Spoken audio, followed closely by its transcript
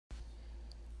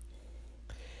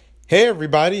Hey,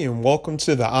 everybody, and welcome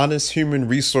to the Honest Human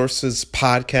Resources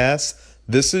Podcast.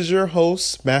 This is your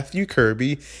host, Matthew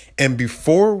Kirby. And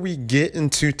before we get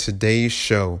into today's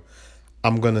show,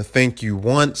 I'm going to thank you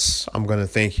once. I'm going to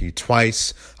thank you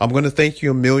twice. I'm going to thank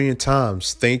you a million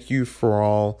times. Thank you for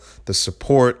all the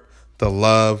support, the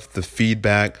love, the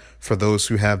feedback for those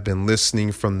who have been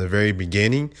listening from the very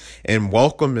beginning. And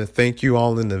welcome and thank you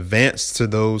all in advance to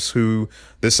those who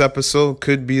this episode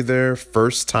could be their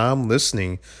first time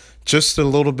listening. Just a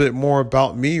little bit more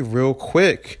about me real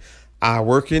quick. I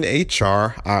work in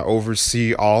HR. I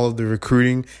oversee all of the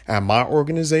recruiting at my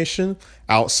organization.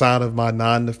 Outside of my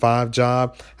 9-to-5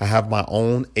 job, I have my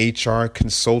own HR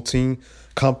consulting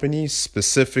company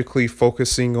specifically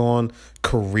focusing on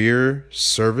career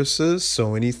services.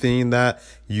 So anything that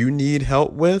you need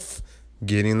help with,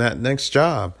 getting that next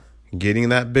job, getting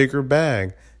that bigger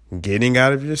bag, getting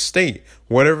out of your state,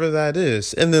 whatever that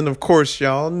is. And then, of course,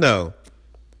 y'all know,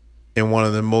 and one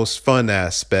of the most fun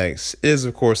aspects is,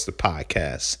 of course, the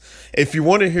podcast. If you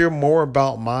want to hear more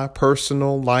about my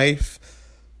personal life,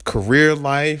 career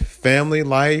life, family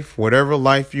life, whatever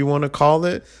life you want to call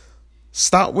it,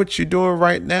 stop what you're doing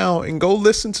right now and go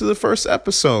listen to the first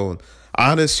episode.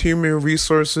 Honest Human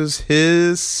Resources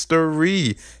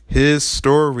History. His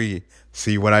story.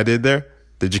 See what I did there?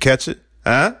 Did you catch it?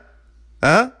 Huh?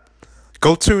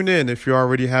 Go tune in if you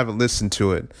already haven't listened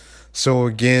to it. So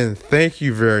again, thank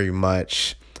you very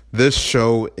much. This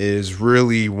show is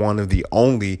really one of the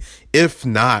only, if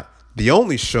not the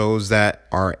only shows that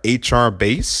are HR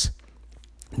based,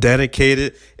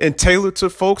 dedicated, and tailored to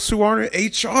folks who aren't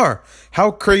in HR.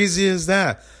 How crazy is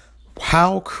that?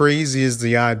 How crazy is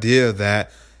the idea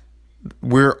that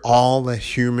we're all a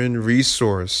human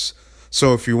resource?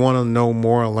 So if you want to know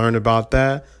more and learn about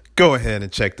that, go ahead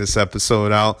and check this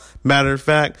episode out. Matter of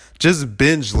fact, just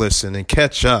binge listen and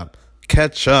catch up.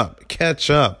 Catch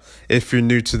up if you're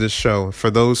new to the show.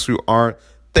 For those who aren't,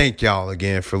 thank y'all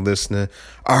again for listening.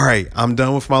 All right, I'm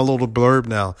done with my little blurb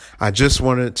now. I just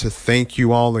wanted to thank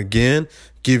you all again,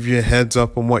 give you a heads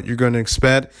up on what you're going to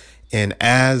expect. And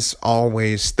as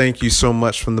always, thank you so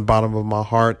much from the bottom of my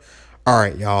heart. All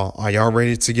right, y'all. Are y'all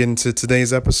ready to get into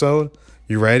today's episode?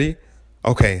 You ready?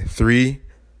 Okay, 3,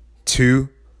 2,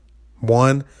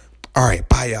 1. All right,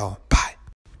 bye, y'all. Bye.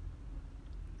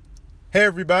 Hey,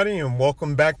 everybody, and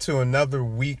welcome back to another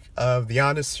week of the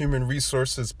Honest Human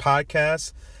Resources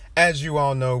Podcast. As you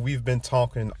all know, we've been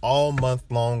talking all month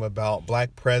long about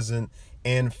Black present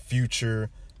and future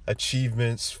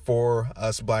achievements for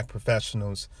us Black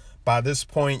professionals. By this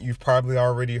point, you've probably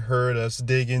already heard us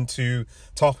dig into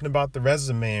talking about the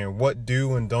resume and what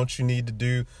do and don't you need to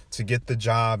do to get the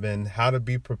job and how to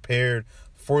be prepared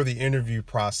for the interview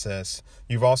process.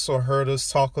 You've also heard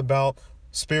us talk about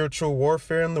spiritual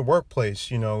warfare in the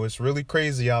workplace. You know, it's really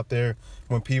crazy out there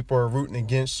when people are rooting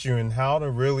against you and how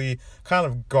to really kind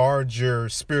of guard your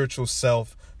spiritual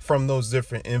self from those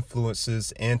different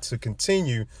influences and to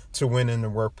continue to win in the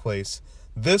workplace.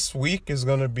 This week is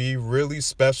going to be really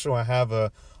special. I have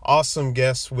a awesome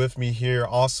guest with me here,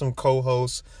 awesome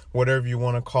co-host, whatever you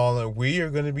want to call it. We are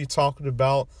going to be talking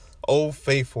about Old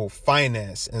Faithful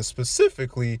finance and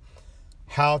specifically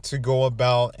how to go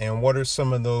about and what are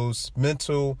some of those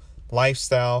mental,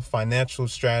 lifestyle, financial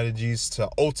strategies to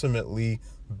ultimately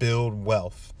build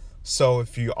wealth. So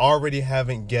if you already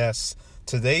haven't guessed,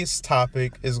 today's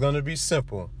topic is going to be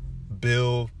simple: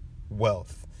 build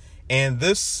wealth. And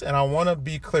I want to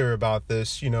be clear about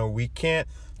this, we can't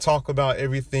talk about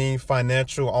everything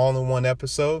financial all in one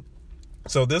episode.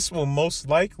 So this will most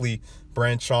likely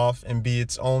branch off and be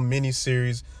its own mini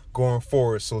series going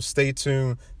forward. So stay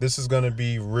tuned. This is going to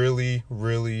be really,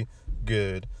 really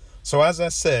good. So as I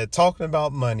said, talking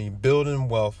about money, building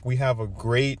wealth, we have a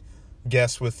great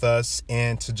guest with us.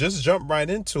 And to just jump right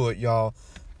into it, y'all,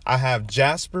 I have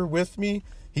Jasper with me.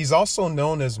 He's also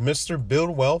known as Mr.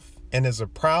 Build Wealth and is a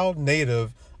proud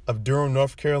native of Durham,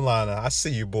 North Carolina. I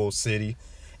see you, Bull City.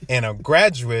 And a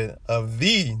graduate of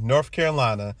the North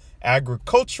Carolina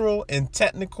Agricultural and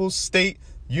Technical State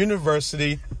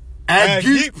University.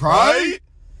 Aggie Pride.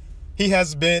 He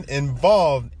has been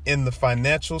involved in the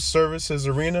financial services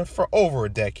arena for over a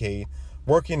decade,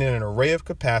 working in an array of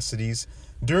capacities.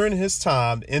 During his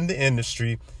time in the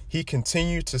industry, he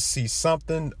continued to see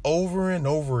something over and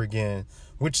over again,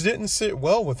 which didn't sit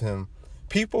well with him.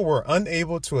 People were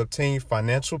unable to obtain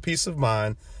financial peace of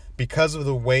mind because of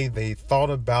the way they thought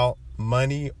about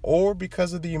money or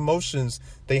because of the emotions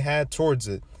they had towards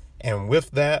it. And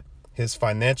with that, his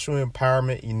financial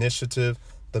empowerment initiative,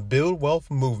 the Build Wealth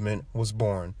Movement, was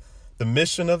born. The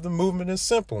mission of the movement is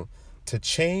simple: to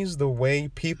change the way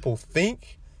people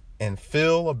think and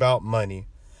feel about money.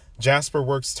 Jasper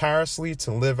works tirelessly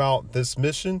to live out this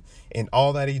mission in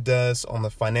all that he does on the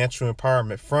financial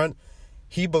empowerment front.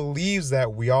 He believes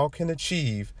that we all can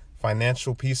achieve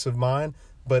financial peace of mind,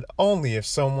 but only if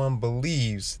someone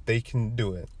believes they can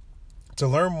do it. To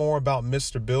learn more about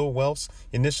Mr. Bill Wealth's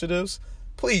initiatives,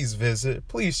 please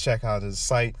check out his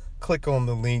site. Click on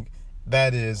the link.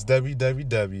 That is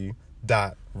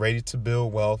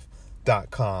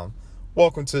www.readytobuildwealth.com.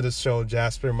 Welcome to the show,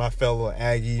 Jasper, my fellow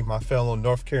Aggie, my fellow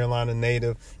North Carolina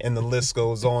native, and the list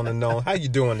goes on and on. How you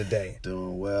doing today?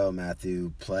 Doing well,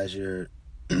 Matthew. Pleasure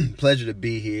to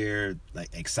be here.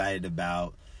 Excited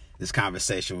about this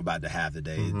conversation we're about to have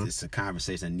today. It's a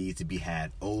conversation that needs to be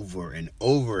had over and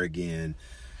over again.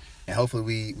 And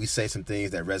hopefully we say some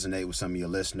things that resonate with some of your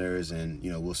listeners, and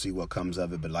we'll see what comes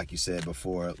of it. But like you said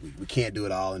before, we can't do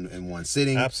it all in one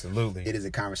sitting. Absolutely. It is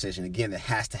a conversation, again, that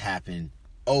has to happen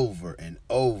over and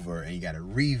over, and you got to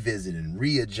revisit and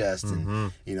readjust.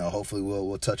 And hopefully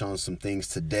we'll touch on some things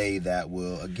today that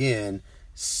will, again,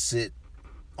 sit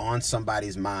on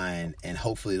somebody's mind, and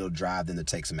hopefully it'll drive them to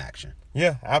take some action.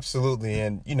 Yeah, absolutely.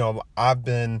 And I've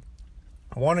been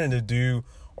wanting to do,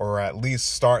 or at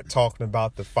least start talking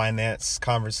about, the finance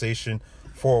conversation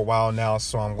for a while now,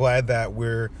 so I'm glad that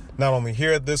we're not only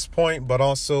here at this point, but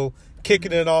also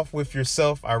kicking it off with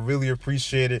yourself. I really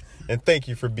appreciate it, and thank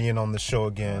you for being on the show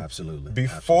again. Oh, absolutely.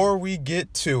 Before we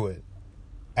get to it,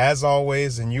 as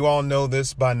always, and you all know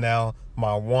this by now,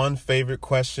 my one favorite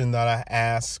question that I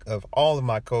ask of all of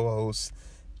my co-hosts,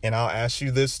 and I'll ask you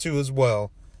this too as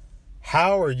well: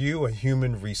 how are you a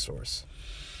human resource?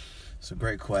 It's a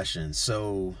great question.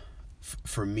 So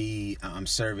for me, I'm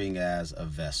serving as a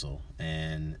vessel,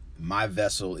 and my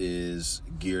vessel is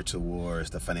geared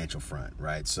towards the financial front,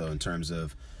 right? So in terms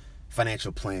of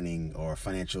financial planning or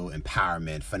financial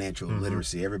empowerment, financial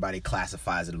literacy, everybody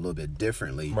classifies it a little bit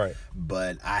differently. Right.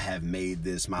 But I have made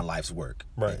this my life's work.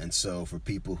 Right. And so for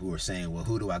people who are saying, well,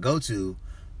 who do I go to?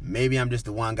 Maybe I'm just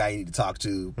the one guy you need to talk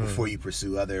to before you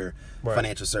pursue other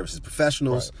financial services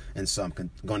professionals. Right. And so I'm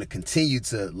going to continue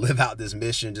to live out this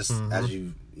mission, just as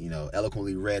you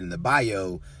eloquently read in the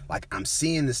bio. Like, I'm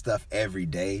seeing this stuff every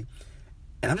day,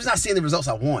 and I'm just not seeing the results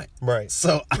I want. Right.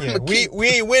 So we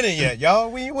ain't winning yet, y'all.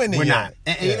 We ain't winning We're yet.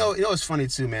 not. And you know what's funny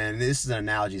too, man? This is an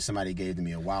analogy somebody gave to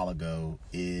me a while ago.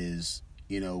 Is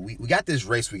we got this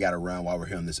race we got to run while we're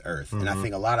here on this earth, and I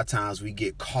think a lot of times we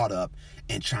get caught up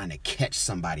in trying to catch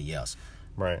somebody else.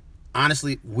 Right.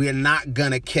 Honestly, we're not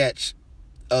gonna catch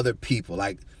other people.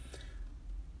 Like,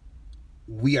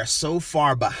 we are so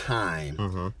far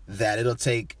behind that it'll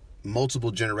take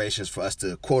multiple generations for us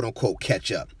to quote unquote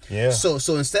catch up. Yeah. So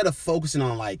instead of focusing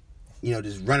on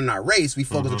just running our race, we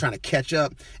focus on trying to catch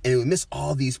up, and we miss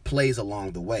all these plays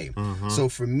along the way. So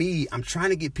for me, I'm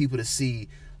trying to get people to see,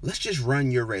 let's just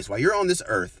run your race. While you're on this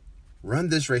earth, run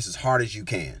this race as hard as you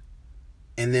can.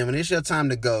 And then when it's your time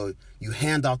to go, you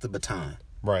hand off the baton.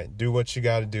 Right. Do what you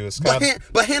got to do.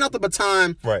 But hand off the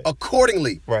baton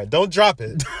accordingly. Right. Don't drop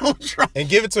it. Don't drop it. And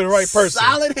give it to the right person.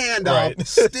 Solid handoff,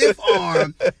 stiff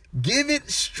arm, give it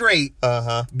straight.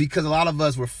 Because a lot of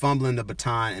us were fumbling the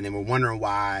baton, and then we're wondering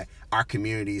why our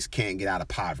communities can't get out of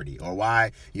poverty, or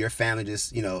why your family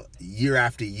just, year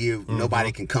after year,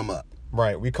 nobody can come up.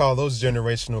 Right. We call those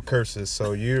generational curses.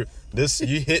 So you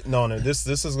hitting on it. This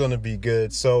is going to be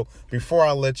good. So before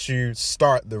I let you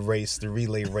start the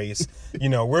relay race,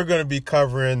 we're going to be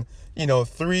covering,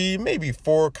 3, maybe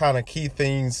 4 kind of key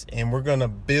things, and we're going to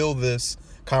build this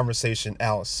conversation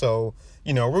out. So,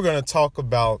 we're going to talk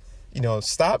about,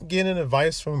 stop getting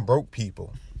advice from broke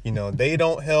people. They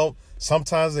don't help.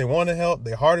 Sometimes they want to help.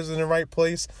 Their heart is in the right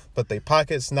place, but their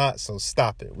pocket's not. So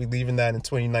stop it. We're leaving that in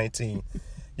 2019.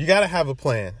 You got to have a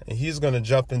plan, and he's going to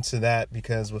jump into that,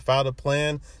 because without a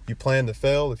plan, you plan to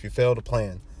fail if you fail to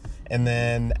plan. And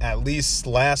then, at least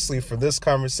lastly for this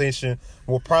conversation,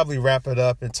 we'll probably wrap it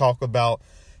up and talk about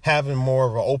having more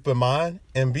of an open mind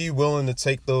and be willing to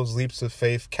take those leaps of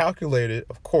faith, calculated,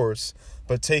 of course,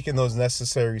 but taking those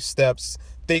necessary steps,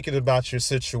 thinking about your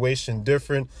situation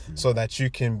different so that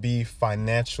you can be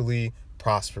financially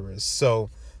prosperous. So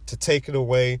to take it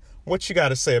away, what you got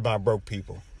to say about broke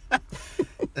people?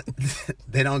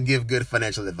 They don't give good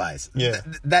financial advice. Yeah.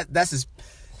 That's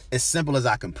as simple as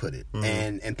I can put it.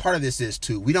 And part of this is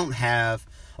too, we don't have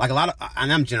a lot of,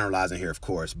 and I'm generalizing here, of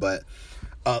course, but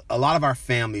a lot of our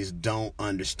families don't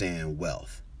understand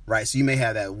wealth, right? So you may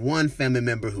have that one family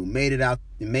member who made it out,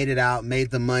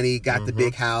 made the money, got the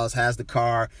big house, has the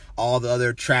car, all the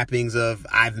other trappings of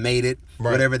I've made it,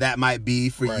 whatever that might be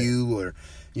for you, or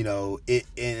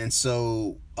and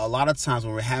so a lot of times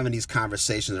when we're having these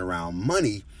conversations around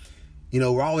money,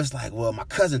 we're always like, well, my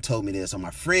cousin told me this, or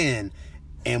my friend,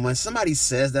 And when somebody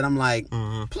says that, I'm like,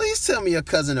 please tell me your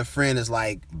cousin or friend is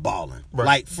like balling. Right.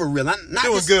 Like for real. Not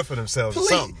Doing just, good for themselves or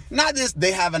something. Not just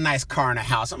they have a nice car and a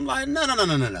house. I'm like,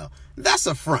 no. That's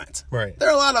a front. Right. There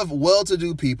are a lot of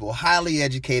well-to-do people, highly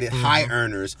educated, high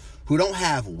earners who don't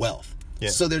have wealth. Yeah.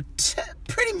 So they're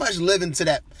pretty much living to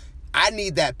that, I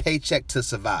need that paycheck to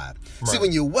survive. Right. See,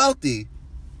 when you're wealthy,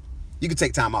 you can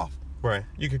take time off. Right.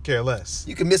 You could care less.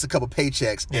 You can miss a couple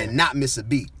paychecks and not miss a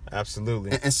beat.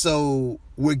 Absolutely. And so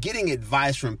we're getting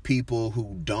advice from people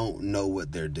who don't know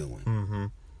what they're doing. Mm-hmm.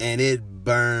 And it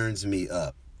burns me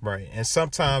up. Right. And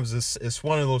sometimes it's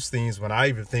one of those things when I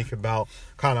even think about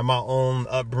kind of my own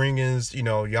upbringings, you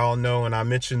know, y'all know, and I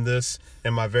mentioned this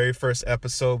in my very first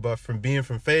episode, but from being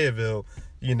from Fayetteville,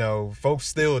 you know, folks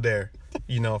still there,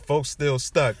 you know, folks still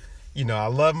stuck. You know, I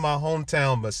love my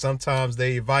hometown, but sometimes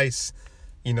they advice,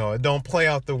 you know, it don't play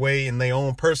out the way in their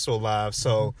own personal lives.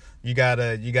 So you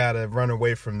gotta run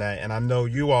away from that. And I know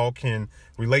you all can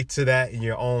relate to that in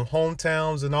your own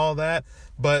hometowns and all that.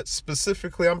 But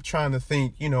specifically, I'm trying to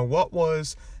think, you know, what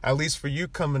was, at least for you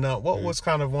coming up, what was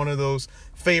kind of one of those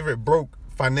favorite broke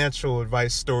financial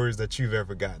advice stories that you've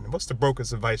ever gotten? What's the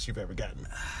brokest advice you've ever gotten?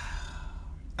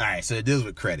 All right, so it deals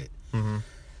with credit. Mm-hmm.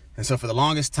 And so for the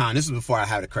longest time, this was before I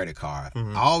had a credit card,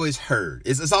 I always heard.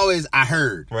 It's always, I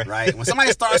heard, right? When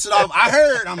somebody starts it off, I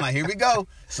heard. I'm like, here we go.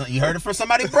 So you heard it from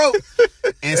somebody broke.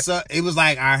 And so it was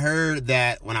like, I heard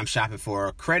that when I'm shopping for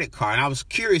a credit card, and I was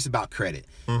curious about credit.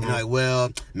 You know, like,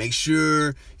 well, make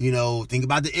sure, you know, think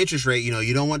about the interest rate. You know,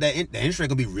 you don't want that, the interest rate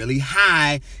gonna be really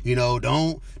high. You know,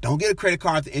 don't get a credit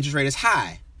card if the interest rate is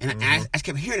high. And I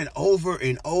kept hearing it over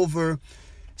and over.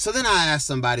 So then I asked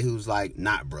somebody who's like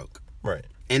not broke. Right.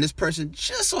 And this person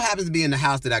just so happens to be in the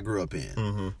house that I grew up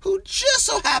in, who just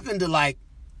so happened to like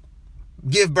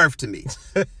give birth to me,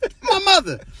 my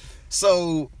mother.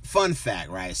 So fun fact,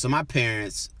 right? So my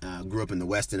parents grew up in the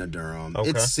west end of Durham. Okay.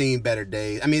 It's seen better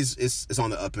days. I mean, it's on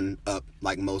the up and up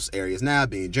like most areas now,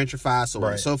 being gentrified, so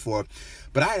on and so forth.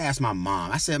 But I had asked my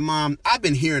mom. I said, Mom, I've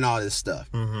been hearing all this stuff,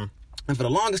 and for the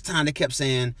longest time they kept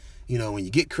saying, you know, when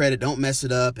you get credit, don't mess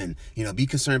it up, and you know, be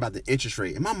concerned about the interest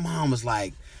rate. And my mom was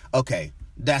like, okay,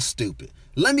 that's stupid.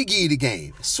 Let me give you the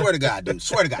game. Swear to God, dude.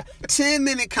 Swear to God.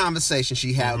 10-minute conversation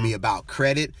she had with me about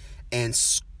credit. And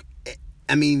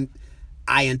I mean,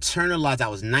 I internalized. I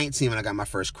was 19 when I got my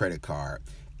first credit card.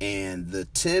 And the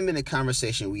 10-minute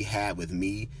conversation we had with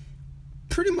me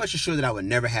pretty much assured that I would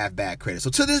never have bad credit. So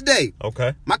to this day,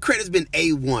 my credit's been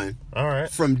A1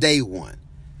 from day one.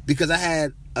 Because I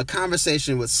had a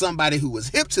conversation with somebody who was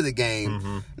hip to the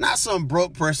game, not some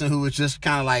broke person who was just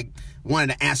kind of like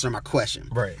wanted to answer my question.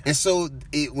 Right. And so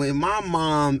when my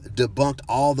mom debunked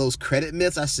all those credit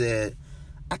myths, I said,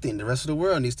 I think the rest of the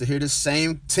world needs to hear this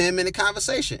same 10-minute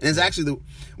conversation. And it's actually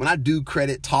when I do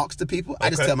credit talks to people,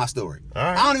 I just tell my story.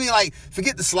 I don't even like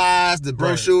forget the slides, the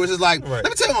brochures. It's like, let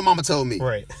me tell you what my mama told me.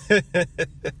 Right.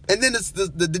 And then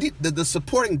the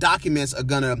supporting documents are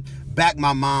gonna back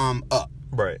my mom up.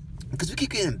 Right. Because we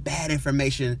keep getting bad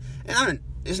information, and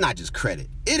it's not just credit.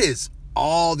 It is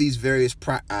all these various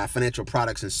financial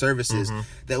products and services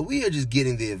that we are just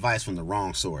getting the advice from the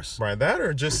wrong source. Right. That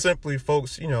or just simply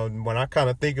folks, you know, when I kind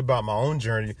of think about my own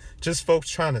journey, just folks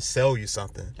trying to sell you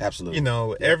something. Absolutely. You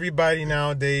know, everybody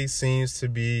nowadays seems to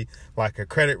be like a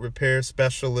credit repair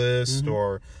specialist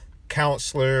or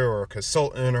counselor or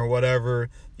consultant or whatever.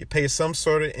 You pay some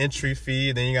sort of entry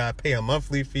fee, then you got to pay a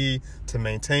monthly fee to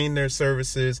maintain their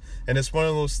services. And it's one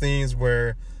of those things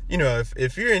where, you know,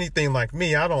 if you're anything like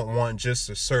me, I don't want just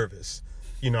a service.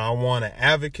 You know, I want an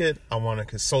advocate. I want a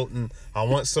consultant. I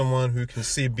want someone who can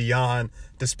see beyond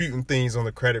disputing things on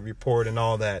the credit report and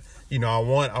all that. You know, I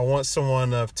want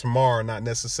someone of tomorrow, not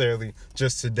necessarily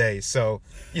just today. So,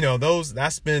 you know,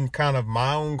 that's been kind of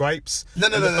my own gripes. No.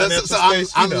 So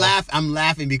I'm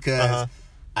laughing because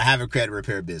I have a credit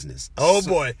repair business. Oh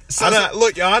boy!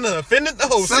 Look, y'all, I done offended the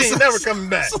whole scene. Never coming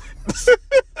back.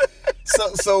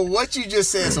 So what you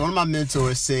just said. So one of my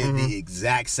mentors said the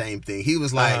exact same thing. He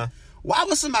was like, "Why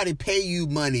would somebody pay you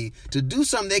money to do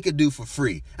something they could do for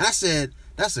free?" And I said,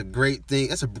 "That's a great thing.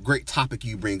 That's a great topic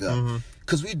you bring up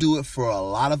because we do it for a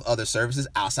lot of other services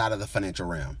outside of the financial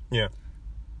realm." Yeah.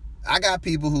 I got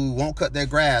people who won't cut their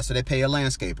grass, so they pay a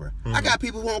landscaper. I got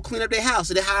people who won't clean up their house,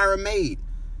 so they hire a maid.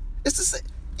 It's the same.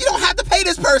 You don't have to pay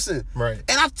this person. Right.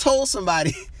 And I've told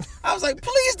somebody, I was like,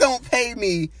 please don't pay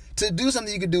me to do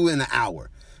something you could do in an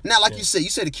hour. Now, like you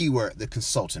said the key word, the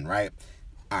consultant, right?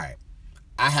 All right.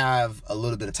 I have a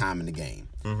little bit of time in the game.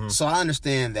 So I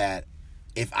understand that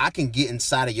if I can get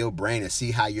inside of your brain and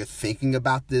see how you're thinking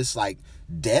about this, like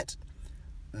debt,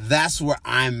 that's where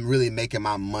I'm really making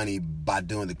my money by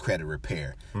doing the credit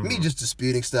repair. Me just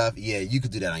disputing stuff, yeah, you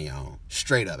could do that on your own,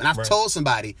 straight up. And I've told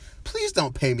somebody, please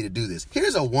don't pay me to do this.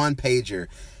 Here's a one-pager.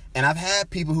 And I've had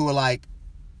people who are like,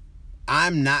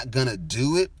 I'm not going to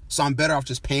do it, so I'm better off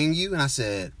just paying you. And I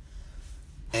said,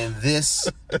 and this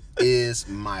is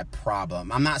my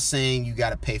problem. I'm not saying you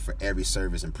got to pay for every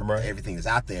service and everything is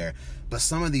out there, but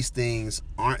some of these things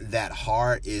aren't that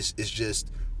hard. It's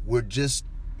just,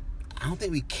 I don't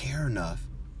think we care enough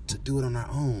to do it on our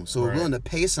own. So we're willing to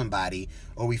pay somebody,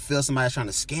 or we feel somebody's trying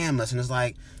to scam us, and it's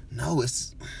like, no,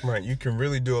 it's... Right, you can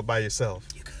really do it by yourself.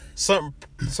 Certain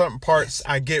parts,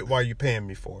 I get why you're paying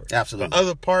me for. Absolutely. But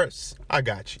other parts, I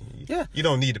got you. Yeah. You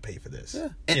don't need to pay for this. Yeah.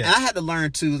 And I had to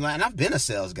learn, too, like, and I've been a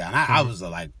sales guy, and I was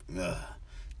like...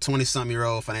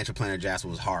 20-something-year-old financial planner Jasper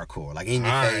was hardcore. Like, in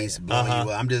your face, blowing you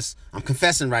up. I'm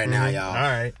confessing right now, y'all. All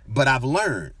right. But I've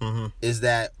learned is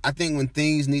that I think when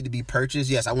things need to be purchased,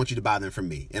 yes, I want you to buy them from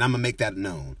me. And I'm going to make that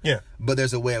known. Yeah. But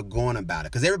there's a way of going about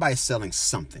it. Because everybody's selling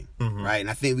something, right? And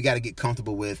I think we got to get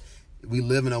comfortable with, we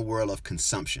live in a world of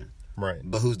consumption. Right.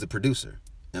 But who's the producer?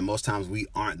 And most times we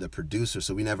aren't the producer,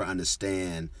 so we never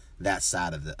understand that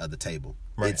side of the table.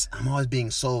 Right. I'm always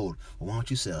being sold. Well, why don't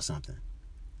you sell something?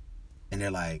 And they're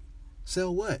like,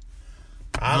 sell what?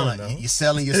 I don't know. You're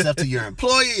selling yourself to your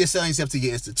employer. You're selling yourself to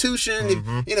your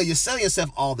institution. You're selling yourself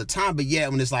all the time. But yeah,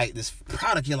 when it's like this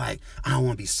product, you're like, I don't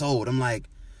want to be sold. I'm like,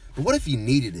 but what if you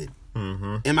needed it?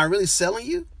 Am I really selling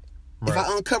you? If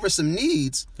I uncover some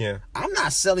needs, I'm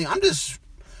not selling. I'm just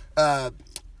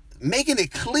making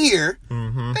it clear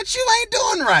that you ain't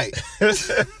doing right.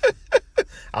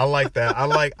 I like that.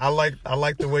 I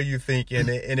like the way you think, and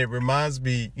it reminds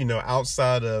me,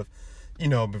 outside of,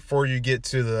 before you get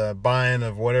to the buying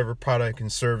of whatever product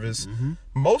and service,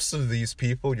 most of these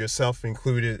people, yourself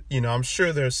included, I'm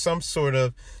sure there's some sort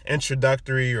of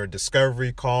introductory or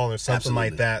discovery call or something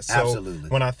like that. So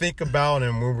when I think about,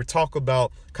 and when we talk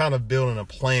about kind of building a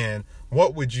plan,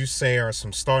 what would you say are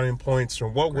some starting points, or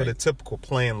what would a typical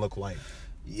plan look like?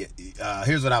 Yeah,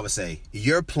 here's what I would say.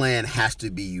 Your plan has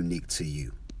to be unique to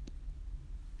you.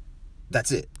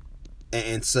 That's it.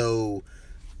 And so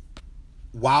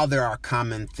while there are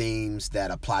common themes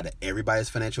that apply to everybody's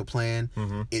financial plan,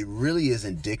 it really is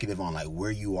indicative on like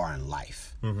where you are in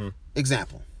life.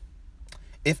 Example,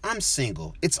 if I'm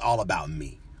single, it's all about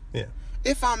me. Yeah.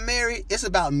 If I'm married, it's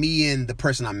about me and the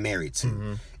person I'm married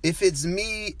to. If it's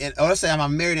me, or let's say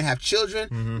I'm married and have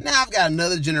children, now I've got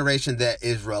another generation that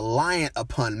is reliant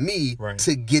upon me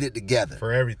to get it together.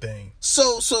 For everything.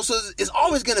 So it's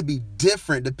always going to be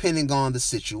different depending on the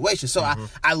situation. So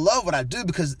I love what I do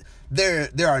because there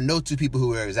are no two people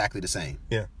who are exactly the same.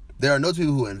 Yeah. There are no two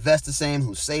people who invest the same,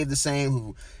 who save the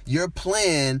same, your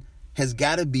plan has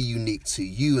got to be unique to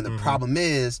you. And the problem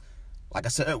is, like I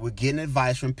said, we're getting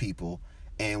advice from people.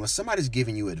 And when somebody's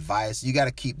giving you advice, you got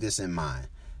to keep this in mind.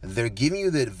 They're giving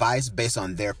you the advice based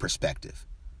on their perspective.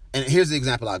 And here's the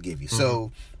example I'll give you.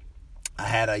 So I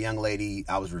had a young lady,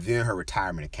 I was reviewing her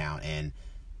retirement account, and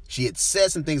she had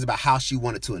said some things about how she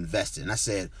wanted to invest it. And I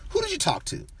said, who did you talk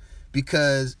to?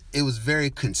 Because it was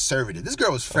very conservative. This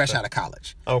girl was fresh out of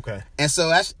college. Okay. And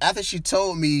so after she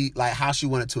told me like how she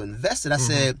wanted to invest it, I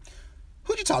said,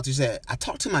 who'd you talk to? She said, I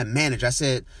talked to my manager. I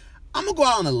said, I'm going to go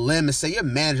out on a limb and say your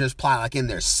manager's probably like in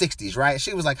their 60s, right?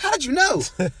 She was like, how did you know?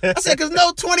 I said, because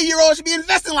no 20-year-old should be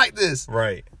investing like this.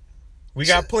 Right. We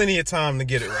got plenty of time to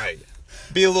get it right.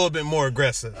 Be a little bit more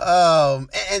aggressive. And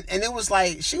it was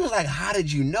like, she was like, how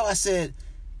did you know? I said,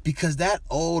 because that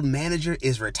old manager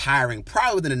is retiring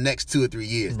probably within the next 2 or 3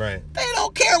 years. Right. They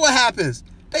don't care what happens.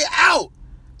 They out.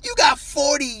 You got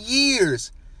 40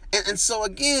 years. And so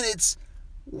again, it's,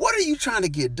 what are you trying to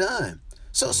get done?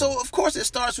 So of course it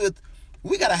starts with,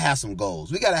 we got to have some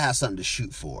goals. We got to have something to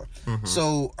shoot for.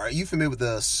 So are you familiar with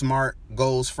the SMART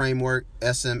goals framework,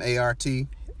 SMART?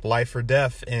 Life or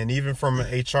death. And even from an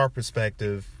HR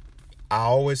perspective, I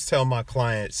always tell my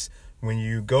clients, when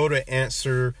you go to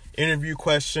answer interview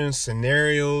questions,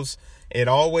 scenarios, it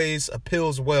always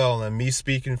appeals well. And me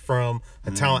speaking from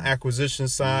a talent acquisition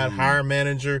side, hiring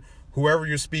manager, whoever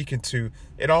you're speaking to,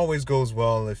 it always goes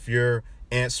well if your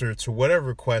answer to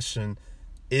whatever question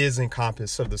is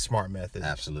encompassed of the SMART method.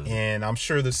 Absolutely. And I'm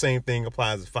sure the same thing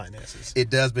applies to finances. It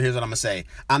does, but here's what I'm going to say.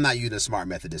 I'm not using the SMART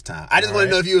method this time. I just want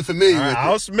to know if you were familiar with it.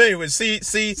 I was familiar with it.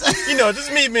 See,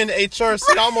 just me being HR,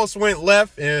 I almost went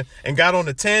left and got on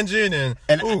a tangent.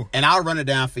 And I'll run it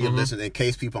down for your listeners in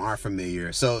case people aren't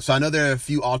familiar. So I know there are a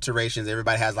few alterations.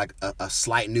 Everybody has like a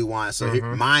slight nuance. So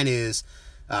mine is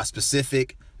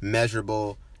specific,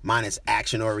 measurable, Mine is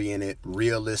action-oriented,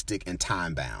 realistic, and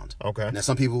time-bound. Okay. Now,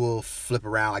 some people will flip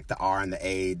around like the R and the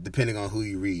A, depending on who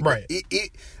you read. Right. But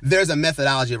there's a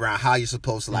methodology around how you're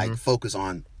supposed to, like, focus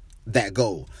on that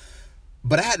goal.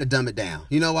 But I had to dumb it down.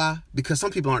 You know why? Because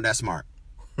some people aren't that smart.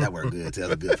 That worked good. That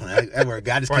was a good plan. That worked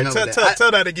good. I just came up with that.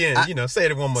 Tell that again. Say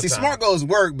it one more time. See, smart goals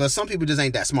work, but some people just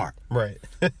ain't that smart. Right.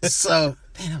 So,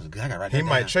 damn, that was good. I got to write that down. He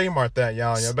might trademark that,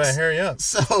 y'all. You better hurry up.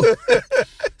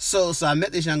 So I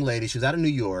met this young lady. She was out of New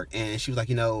York, and she was like,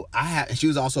 and she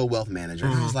was also a wealth manager.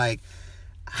 And I was like,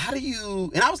 how do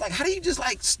you just,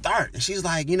 like, start? And she's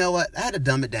like, you know what? I had to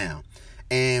dumb it down.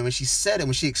 And when she said it,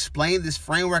 when she explained this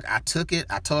framework, I took it.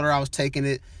 I told her I was taking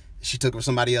it. She took it for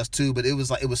somebody else too, but it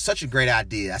was such a great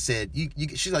idea. I said,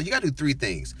 she's like, you gotta do 3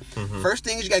 things. First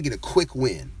thing is you gotta get a quick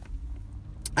win.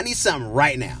 I need something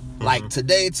right now. Like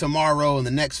today, tomorrow, in the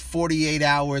next 48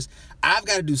 hours, I've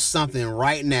got to do something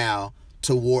right now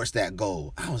towards that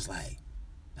goal. I was like,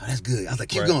 oh, that's good. I was like,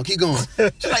 keep going.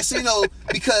 She's like, so,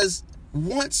 because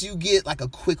once you get like a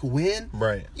quick win,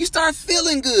 right, you start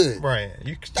feeling good. Right.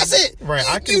 That's it. Right.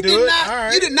 I can do it. All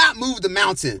right. You did not move the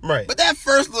mountain. Right. But that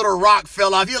first little rock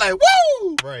fell off. You're like,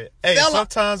 woo! Right. Hey,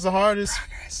 sometimes the hardest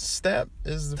step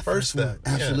is the first step.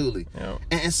 Absolutely. Yeah.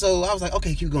 And so I was like,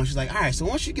 okay, keep going. She's like, all right, so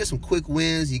once you get some quick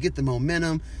wins, you get the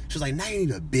momentum. She was like, now you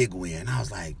need a big win. I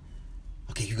was like,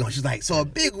 okay, keep going. She's like, so a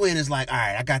big win is like, all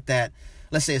right, I got that.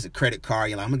 Let's say it's a credit card.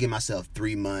 You're like, I'm going to give myself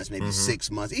 3 months, maybe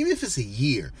 6 months, even if it's a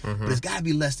year. But it's got to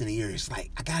be less than a year. It's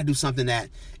like, I got to do something that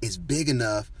is big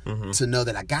enough to know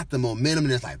that I got the momentum.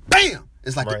 And it's like, bam!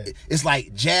 It's like, it's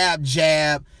like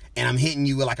jab, and I'm hitting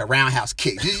you with like a roundhouse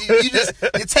kick.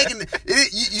 You're taking,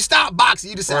 you stop boxing.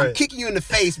 You just say, I'm kicking you in the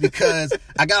face because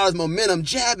I got all this momentum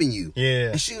jabbing you.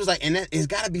 Yeah. And she was like, and it's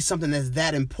got to be something that's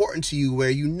that important to you where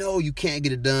you can't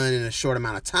get it done in a short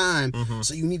amount of time.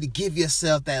 So you need to give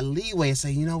yourself that leeway and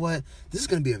say, you know what? This is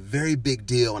going to be a very big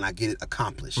deal when I get it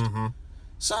accomplished.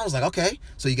 So I was like, okay.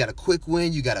 So you got a quick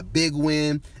win, you got a big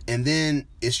win, and then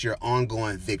it's your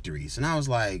ongoing victories. And I was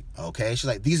like, okay. She's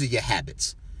like, these are your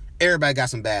habits. Everybody got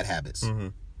some bad habits.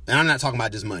 And I'm not talking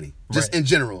about just money. Just in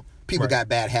general, people got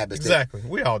bad habits. Exactly.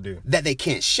 We all do. That they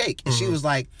can't shake. And she was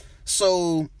like,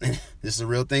 so, this is a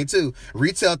real thing too.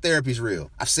 Retail therapy is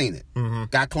real. I've seen it.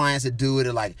 Got clients that do it.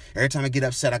 And like, every time I get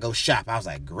upset, I go shop. I was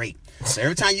like, great. So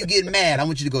every time you get mad, I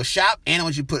want you to go shop, and I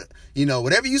want you to put,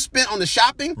 whatever you spent on the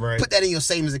shopping, put that in your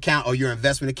savings account or your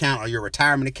investment account or your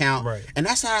retirement account. And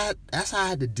that's how I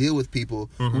had to deal with people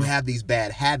who have these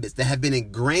bad habits that have been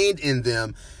ingrained in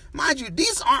them. Mind you,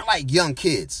 these aren't like young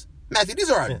kids. Matthew, these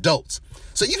are adults.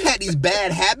 So you've had these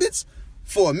bad habits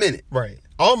for a minute. Right.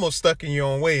 Almost stuck in your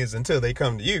own ways until they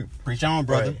come to you. Preach on,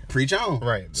 brother. Preach on.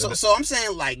 Right. So I'm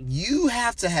saying, like, you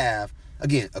have to have,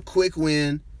 again, a quick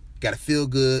win. Got to feel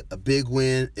good. A big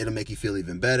win. It'll make you feel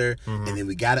even better. And then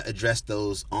we got to address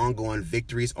those ongoing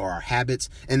victories or our habits.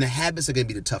 And the habits are going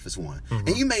to be the toughest one.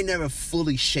 And you may never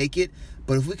fully shake it,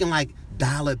 but if we can, like,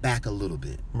 dial it back a little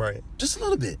bit. Right. Just a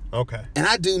little bit. Okay. And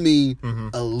I do mean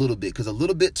a little bit, because a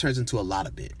little bit turns into a lot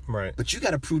of bit. Right. But you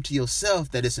got to prove to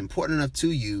yourself that it's important enough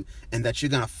to you and that you're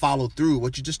going to follow through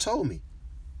what you just told me.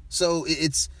 So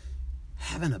it's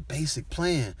having a basic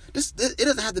plan. It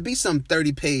doesn't have to be some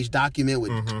 30-page document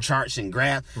with charts and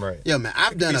graphs. Right. Yo, man,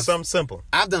 I've done something simple.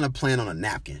 I've done a plan on a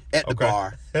napkin at the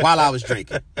bar while I was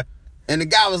drinking. And the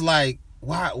guy was like,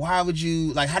 why would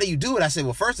you, like, how do you do it? I said,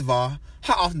 well, first of all,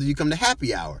 how often do you come to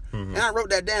happy hour? And I wrote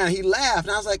that down. He laughed.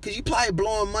 And I was like, because you probably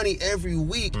blowing money every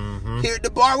week here at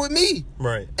the bar with me.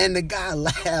 Right. And the guy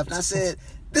laughed. And I said,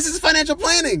 this is financial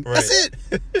planning. Right. That's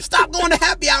it. Stop going to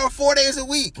happy hour 4 days a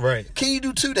week. Right. Can you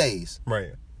do 2 days?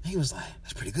 Right. He was like,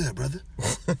 that's pretty good, brother.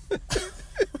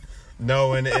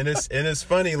 No, and it's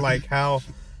funny, like, how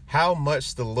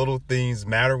much the little things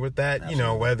matter with that.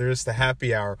 Absolutely. Whether it's the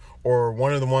happy hour or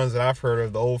one of the ones that I've heard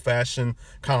of, the old-fashioned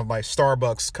kind of like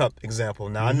Starbucks cup example.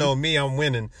 Now, I know me, I'm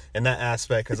winning in that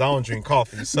aspect because I don't drink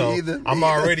coffee. So I'm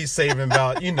already saving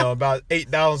about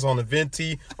 $8 on the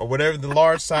venti or whatever the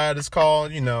large side is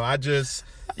called. I just...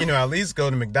 at least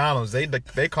go to McDonald's. They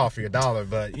coffee $1,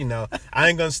 but I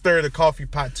ain't gonna stir the coffee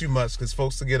pot too much because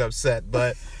folks will get upset.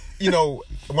 But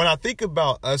when I think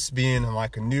about us being in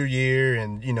like a new year,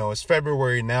 and it's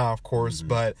February now, of course,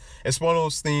 but it's one of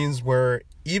those things where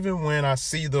even when I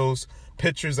see those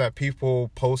pictures that people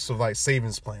post of like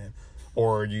savings plan,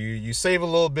 or you save a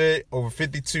little bit over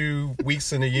 52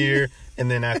 weeks in a year, and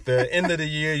then at the end of the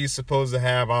year you're supposed to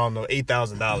have, I don't know,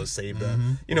 $8,000 saved up.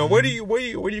 What do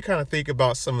you kind of think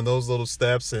about some of those little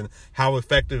steps and how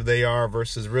effective they are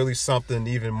versus really something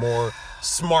even more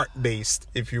smart based,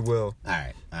 if you will? All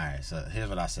right. So here's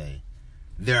what I say: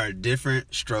 there are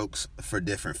different strokes for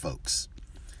different folks.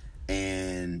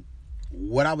 And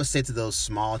what I would say to those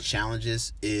small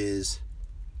challenges is,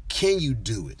 can you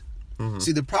do it?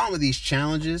 See, the problem with these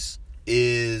challenges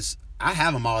is I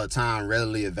have them all the time,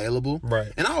 readily available.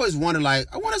 Right. And I always wonder, like,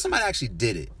 I wonder if somebody actually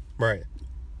did it. Right.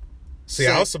 See,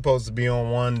 I was supposed to be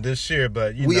on one this year,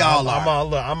 but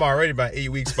I'm already about 8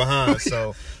 weeks behind.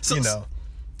 So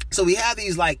So we have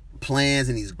these like plans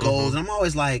and these goals, and I'm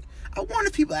always like, I wonder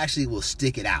if people actually will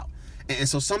stick it out. And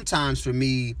so sometimes for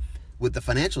me, with the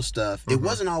financial stuff, it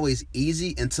wasn't always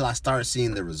easy until I started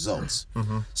seeing the results.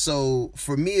 So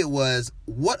for me, it was,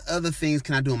 what other things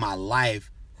can I do in my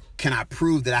life? Can I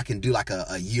prove that I can do like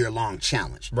a year-long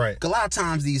challenge? Right. 'Cause a lot of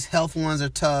times these health ones are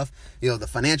tough. The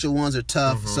financial ones are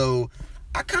tough. So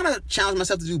I kind of challenge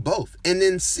myself to do both, and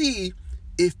then see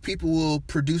if people will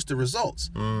produce the results.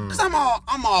 Because I'm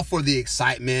all for the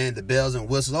excitement, the bells and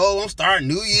whistles. Oh, I'm starting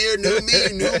new year, new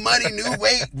me, new money, new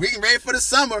weight, getting ready for the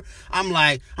summer. I'm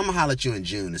like, I'm gonna holler at you in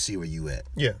June to see where you at.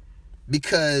 Yeah.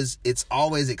 Because it's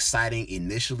always exciting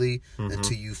initially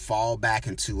until you fall back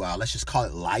into let's just call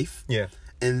it life. Yeah.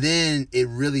 And then it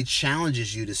really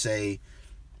challenges you to say,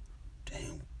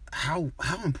 dang, how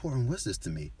important was this to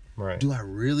me? Right. Do I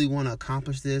really want to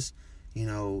accomplish this?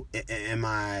 Am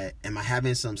I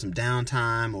having some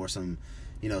downtime or some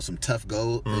tough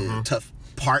tough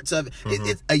parts of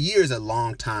it? A year is a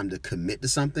long time to commit to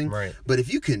something. Right. But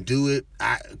if you can do it,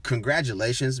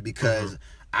 congratulations, because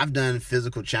I've done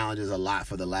physical challenges a lot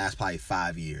for the last probably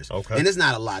 5 years. Okay. And it's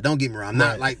not a lot. Don't get me wrong. I'm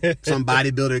not like some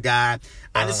bodybuilder guy.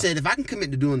 I just said, if I can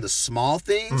commit to doing the small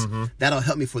things, that'll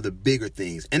help me for the bigger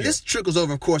things. And this trickles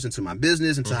over, of course, into my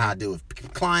business, into how I deal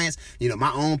with clients,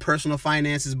 my own personal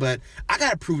finances. But I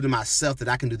got to prove to myself that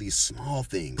I can do these small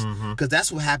things. Because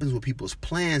that's what happens with people's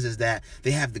plans, is that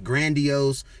they have the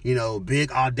grandiose,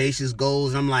 big, audacious goals.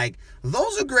 And I'm like,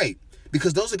 those are great,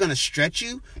 because those are going to stretch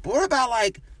you. But what about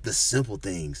like the simple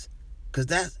things? Because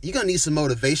you're going to need some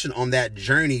motivation on that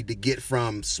journey to get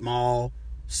from small,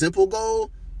 simple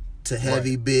goal to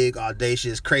heavy, big,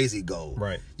 audacious, crazy goal.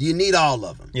 Right. You need all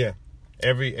of them. Yeah.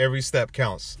 Every step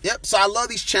counts. Yep. So I love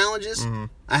these challenges.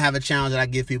 I have a challenge that I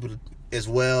give people as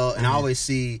well. And I always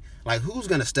see, like, who's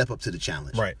going to step up to the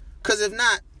challenge. Right. Because if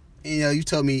not, you've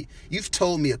told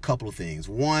me a couple of things.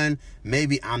 One,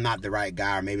 maybe I'm not the right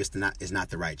guy, or maybe it's not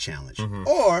the right challenge.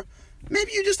 Or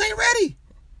maybe you just ain't ready.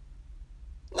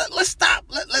 Let's stop.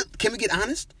 Can we get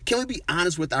honest? Can we be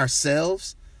honest with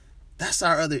ourselves? That's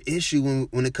our other issue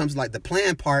when it comes to like the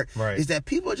plan part. Right. Is that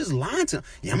people are just lying to them.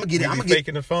 Yeah, I'm gonna get it. I'm gonna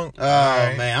faking the funk. Oh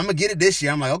man, I'm gonna get it this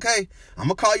year. I'm like, okay, I'm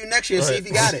gonna call you next year and see if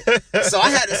you got it. So I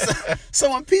had to. So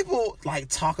when people like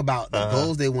talk about the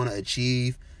goals they want to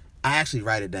achieve, I actually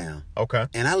write it down. Okay.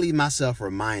 And I leave myself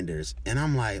reminders, and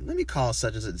I'm like, let me call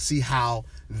such and such to see how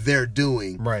they're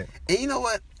doing. Right. And you know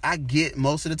what? I get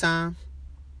most of the time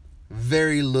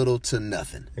very little to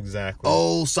nothing. Exactly.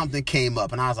 Oh, something came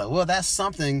up, and I was like, well, that's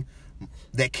something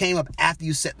that came up after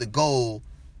you set the goal.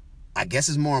 I guess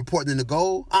is more important than the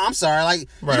goal. I'm sorry, like,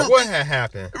 right. What had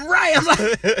happened? Right.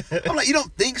 I'm like, you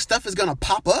don't think stuff is gonna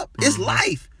pop up? It's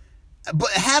life. But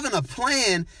having a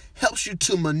plan helps you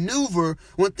to maneuver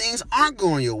when things aren't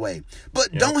going your way.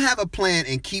 But don't have a plan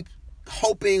and keep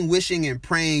hoping, wishing, and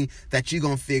praying that you're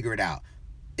gonna figure it out.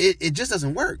 It just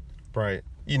doesn't work. Right.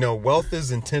 Wealth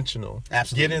is intentional.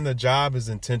 Absolutely. Getting a job is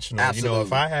intentional. Absolutely.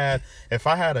 If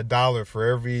I had $1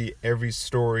 for every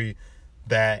story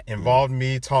that involved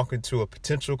me talking to a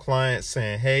potential client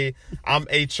saying, hey, I'm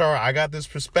HR, I got this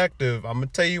perspective, I'm going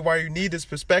to tell you why you need this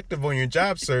perspective on your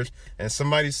job search, and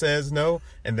somebody says no,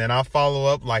 and then I follow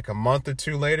up like a month or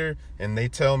two later, and they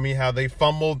tell me how they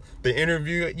fumbled the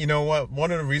interview. You know what?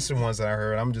 One of the recent ones that I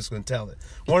heard, I'm just going to tell it.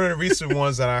 One of the recent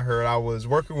ones that I heard, I was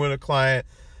working with a client.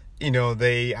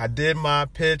 I did my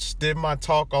pitch, did my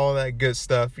talk, all that good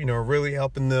stuff, really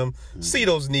helping them see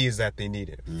those needs that they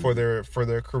needed for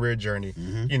their career journey.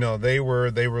 They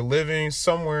were living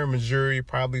somewhere in Missouri,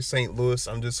 probably St. Louis.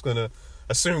 I'm just going to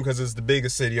assume because it's the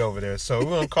biggest city over there. So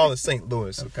we're going to call it St.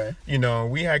 Louis. Okay.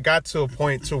 We had got to a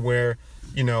point to where,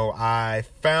 I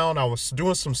was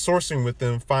doing some sourcing with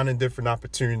them, finding different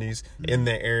opportunities in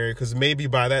their area, because maybe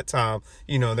by that time,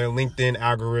 their LinkedIn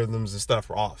algorithms and stuff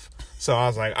were off. So I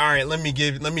was like, all right, let me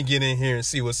get in here and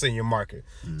see what's in your market.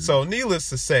 So needless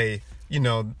to say,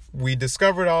 we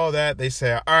discovered all that. They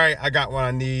said, all right, I got what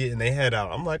I need, and they head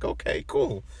out. I'm like, okay,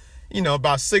 cool.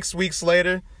 About 6 weeks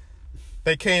later,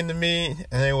 they came to me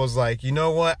and they was like, you know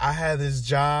what? I had this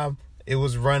job. It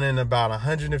was running about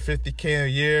 $150K a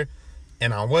year,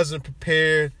 and I wasn't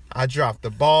prepared. I dropped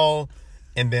the ball.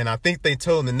 And then I think they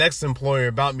told the next employer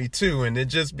about me too. And it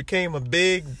just became a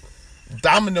big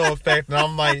domino effect. And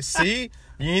I'm like, see,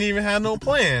 you ain't even had no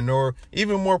plan. Or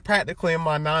even more practically, in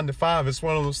my 9 to 5, it's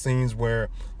one of those things where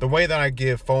the way that I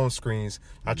give phone screens,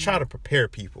 I try to prepare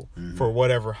people for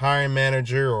whatever hiring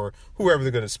manager or whoever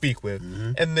they're going to speak with.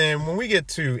 And then when we get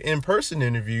to in-person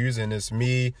interviews and it's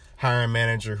me, hiring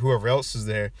manager, whoever else is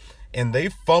there, and they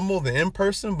fumble the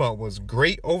in-person but was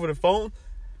great over the phone,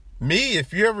 me,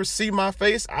 if you ever see my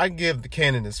face, I give the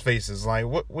candidates faces like,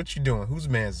 what you doing? Whose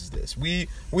man's is this? We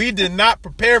did not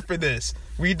prepare for this.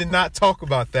 We did not talk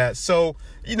about that. So,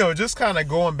 just kind of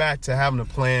going back to having a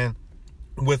plan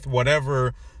with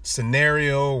whatever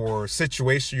scenario or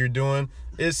situation you're doing,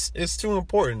 it's too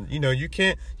important. You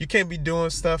can't be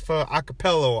doing stuff a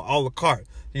cappella or a la carte.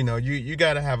 You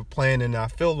got to have a plan, and I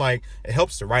feel like it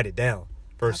helps to write it down.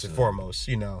 First and foremost,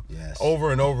 Yes.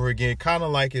 over and over again. Kind of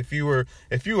like if you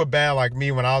were bad like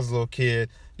me when I was a little kid,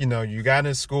 you got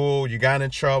in school, you got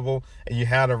in trouble, and you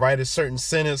had to write a certain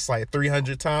sentence like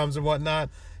 300 times and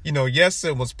whatnot. Yes,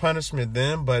 it was punishment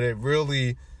then, but it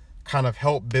really kind of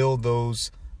helped build those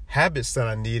habits that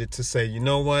I needed to say, you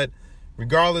know what,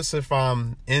 regardless if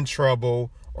I'm in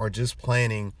trouble or just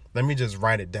planning, let me just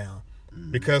write it down.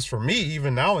 Because for me,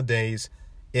 even nowadays,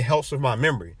 it helps with my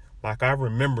memory. Like, I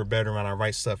remember better when I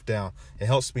write stuff down. It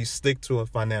helps me stick to a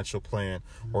financial plan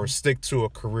or stick to a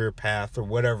career path or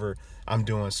whatever I'm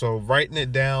doing. So writing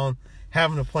it down,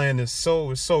 having a plan is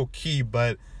so key.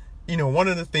 But, one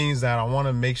of the things that I want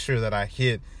to make sure that I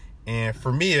hit, and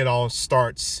for me, it all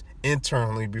starts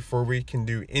internally before we can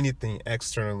do anything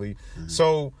externally.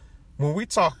 So when we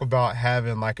talk about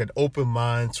having like an open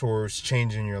mind towards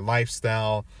changing your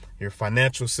lifestyle, your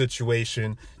financial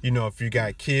situation, if you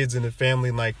got kids in the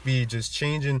family like me, just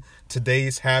changing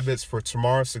today's habits for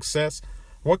tomorrow's success,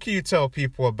 what can you tell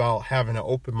people about having an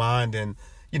open mind and,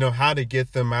 how to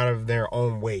get them out of their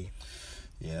own way?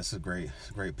 Yeah, that's a great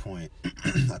point.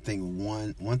 I think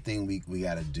one thing we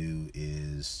got to do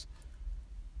is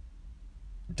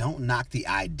don't knock the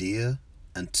idea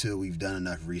until we've done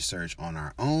enough research on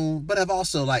our own, but I've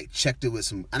also checked it with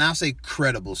some, and I'll say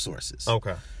credible sources.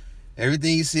 Okay.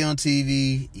 Everything you see on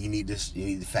TV, you need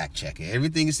to fact check it.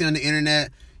 Everything you see on the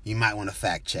internet, you might want to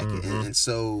fact check it. And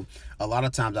so a lot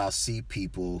of times I'll see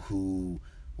people who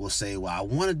will say, well, I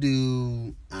want to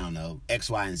do, I don't know, X,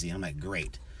 Y, and Z. I'm like,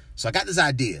 great. So I got this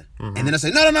idea. And then I say,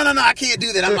 no, I can't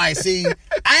do that. I'm like, see,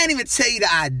 I ain't even tell you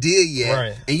the idea yet.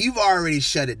 Right. And you've already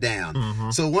shut it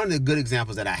down. So one of the good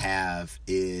examples that I have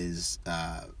is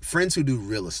friends who do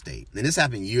real estate. And this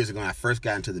happened years ago when I first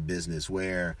got into the business,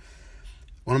 where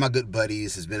one of my good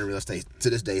buddies has been in real estate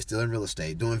to this day, still in real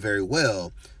estate, doing very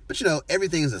well. But,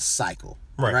 everything is a cycle.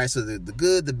 Right? So the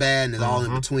good, the bad, and it's all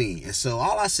in between. And so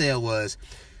all I said was,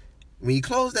 when you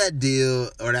close that deal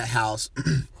or that house,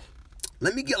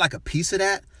 let me get a piece of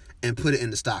that and put it in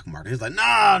the stock market. He's like, no,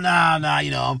 I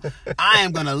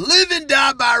am going to live and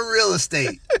die by real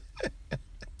estate.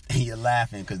 And you're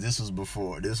laughing because this was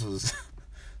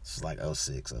like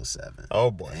 06, 07. Oh,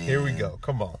 boy. And here we go.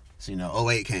 Come on. So,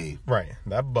 08 came. Right.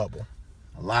 That bubble.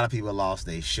 A lot of people lost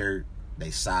their shirt,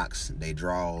 their socks, their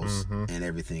drawers, and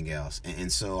everything else.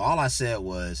 And so all I said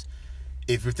was,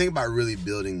 if you're thinking about really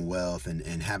building wealth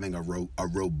and having a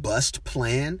robust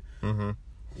plan,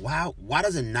 why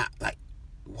does it not,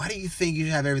 why do you think you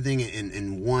should have everything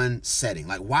in one setting?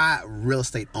 Why real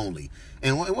estate only?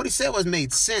 And what he said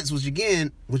made sense, which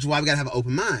is why we got to have an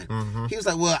open mind. He was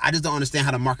like, well, I just don't understand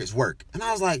how the markets work. And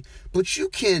I was like, but you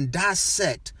can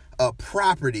dissect a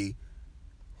property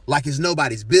like it's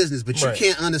nobody's business, but you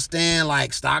can't understand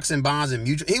stocks and bonds and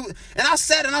mutual. And I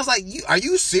sat and I was like, are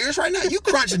you serious right now? You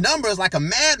crunch numbers like a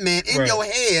madman in your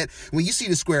head when you see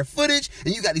the square footage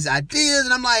and you got these ideas.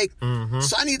 And I'm like,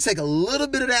 so I need to take a little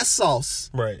bit of that sauce,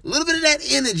 a little bit of that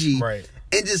energy,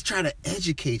 and just try to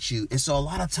educate you. And so a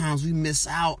lot of times we miss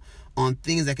out on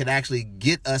things that could actually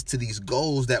get us to these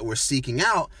goals that we're seeking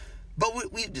out, but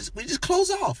we just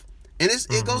close off. And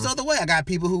it goes the other way. I got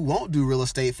people who won't do real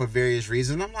estate for various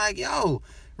reasons. I'm like, yo,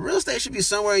 real estate should be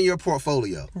somewhere in your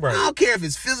portfolio. I don't care if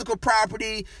it's physical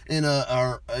property in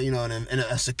a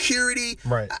security.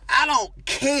 I don't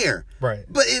care.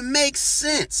 But it makes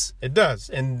sense. It does.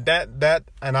 And that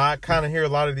and I kind of hear a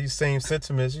lot of these same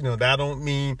sentiments. That don't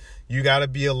mean you got to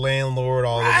be a landlord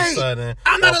all of a sudden.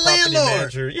 I'm not a landlord.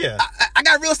 Manager. Yeah. I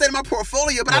got real estate in my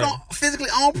portfolio, but I don't physically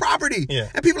own property. Yeah.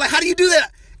 And people are like, how do you do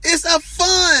that? It's a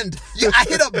fund. I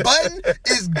hit a button.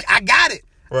 I got it.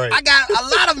 I got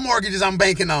a lot of mortgages I'm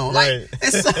banking on.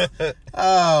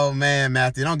 Oh man,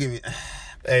 Matthew, don't give me.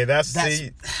 Hey, that's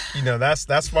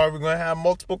why we're gonna have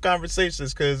multiple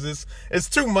conversations, because it's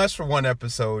too much for one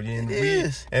episode.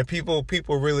 And people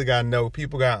really gotta know.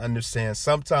 People gotta understand.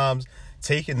 Sometimes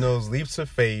taking those leaps of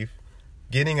faith,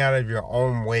 getting out of your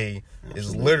own way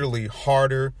is literally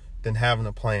harder than having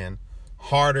a plan,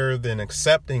 harder than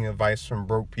accepting advice from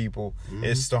broke people.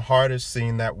 It's the hardest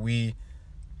thing that we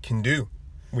can do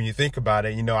when you think about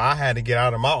it. You know, I had to get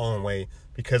out of my own way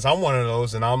because I'm one of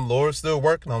those, and Lord's still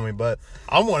working on me, but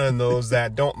I'm one of those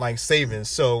that don't like saving.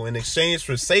 So in exchange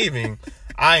for saving,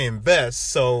 I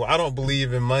invest. So I don't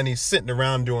believe in money sitting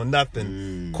around doing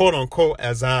nothing, quote unquote,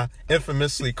 as I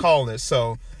infamously call it.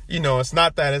 So, you know, it's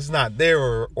not that it's not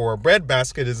there or a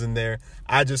breadbasket isn't there.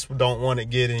 I just don't want it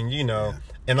getting, you know,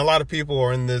 and a lot of people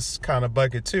are in this kind of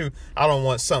bucket too. I don't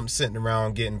want something sitting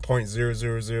around getting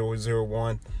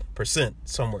 0.00001%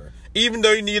 somewhere. Even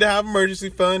though you need to have emergency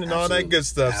fund and all that good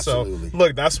stuff. Absolutely. So,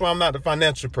 look, that's why I'm not the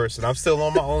financial person. I'm still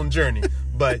on my own journey.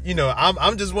 But, you know,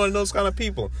 I'm just one of those kind of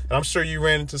people. And I'm sure you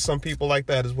ran into some people like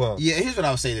that as well. Yeah, here's what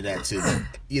I would say to that, too.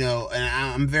 You know, and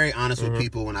I'm very honest with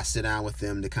people when I sit down with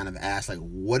them to kind of ask, like,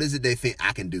 what is it they think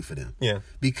I can do for them? Yeah.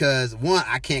 Because, one,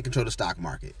 I can't control the stock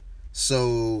market.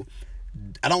 So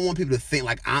I don't want people to think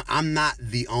like I'm not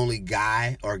the only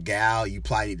guy or gal you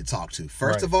probably need to talk to.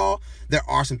 First of all, there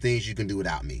are some things you can do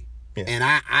without me. Yeah. And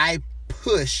I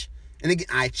push, and again,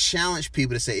 I challenge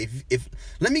people to say, if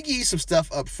let me give you some stuff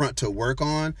up front to work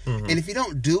on, and if you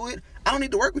don't do it, I don't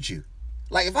need to work with you.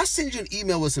 Like, if I send you an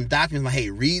email with some documents, like, hey,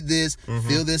 read this,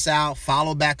 fill this out,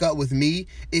 follow back up with me,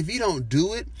 if you don't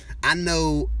do it, I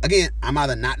know, again, I'm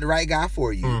either not the right guy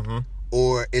for you,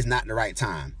 or it's not the right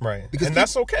time. Right. Because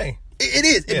that's okay. It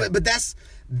is. Yeah. But that's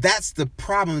the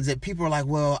problem, is that people are like,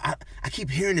 well, I keep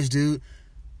hearing this dude.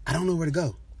 I don't know where to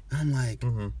go. And I'm like,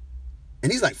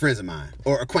 and these like friends of mine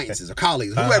or acquaintances or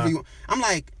colleagues, whoever you. I'm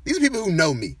like, these are people who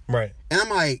know me. Right. And I'm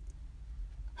like,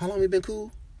 how long have we been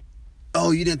cool? Oh,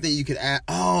 you didn't think you could add?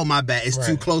 Oh, my bad. It's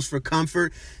too close for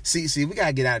comfort. See, we got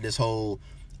to get out of this whole,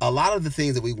 a lot of the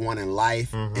things that we want in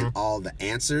life and all the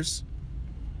answers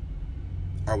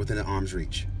are within an arm's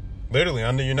reach. Literally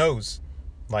under your nose.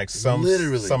 Like some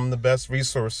of the best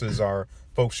resources are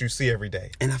folks you see every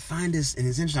day. And I find this, and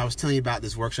it's interesting. I was telling you about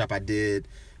this workshop I did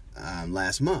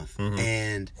last month,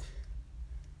 and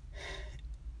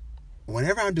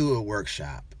whenever I do a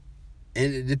workshop,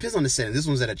 and it depends on the setting. This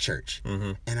one's at a church,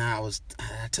 and I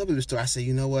tell people the story. I say,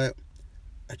 you know what?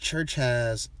 A church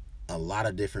has a lot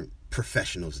of different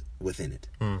professionals within it,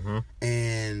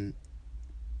 and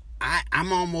I'm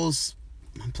probably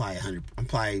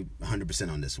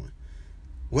 100% on this one.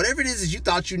 Whatever it is you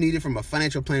thought you needed from a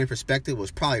financial planning perspective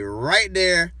was probably right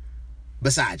there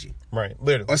beside you. Right,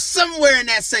 literally. Or somewhere in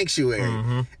that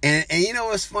sanctuary. And you know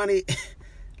what's funny?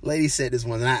 Lady said this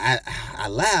one, and I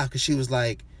laughed because she was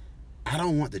like, I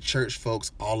don't want the church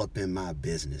folks all up in my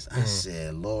business. I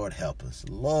said, Lord help us.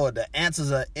 Lord, the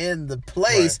answers are in the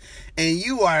place, and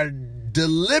you are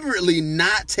deliberately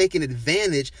not taking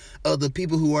advantage of the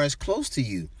people who are as close to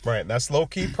you. Right. That's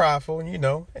low-key prideful, you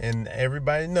know, and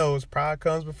everybody knows pride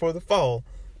comes before the fall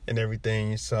and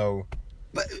everything, so...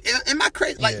 But am I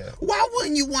crazy? Like, why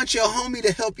wouldn't you want your homie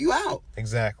to help you out?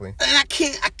 Exactly. And I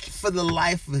can't, for the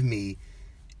life of me,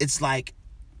 it's like,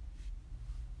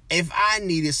 if I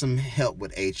needed some help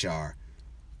with HR,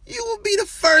 you will be the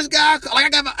first guy.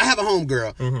 Like, I have a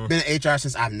homegirl, been in HR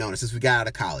since I've known her, since we got out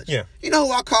of college. Yeah. You know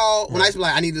who I call when I used to be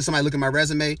like, I needed somebody to look at my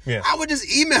resume? Yeah. I would just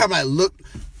email her, like, look,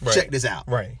 check this out.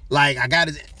 Right. Like, I got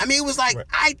it. I mean, it was like,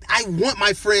 I want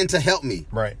my friend to help me.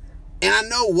 Right. And I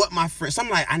know what my friend, so I'm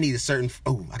like, I need a certain,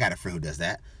 I got a friend who does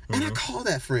that. And I call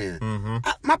that friend.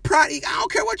 My pride, I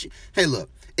don't care what you, hey, look.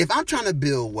 If I'm trying to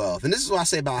build wealth, and this is what I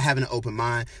say about having an open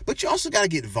mind, but you also got to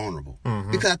get vulnerable.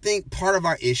 Because I think part of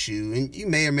our issue, and you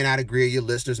may or may not agree, or your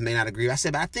listeners may not agree,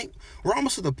 but I think we're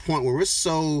almost to the point where we're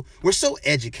so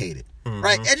educated,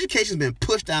 right? Education's been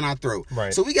pushed down our throat.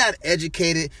 Right. So we got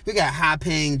educated, we got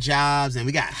high-paying jobs, and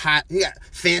we got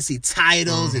fancy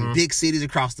titles in big cities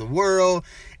across the world.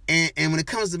 And when it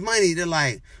comes to money, they're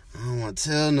like, I don't want to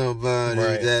tell nobody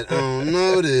that I don't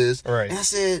know this. And I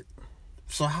said,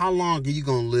 so how long are you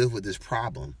going to live with this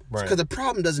problem? Because the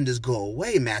problem doesn't just go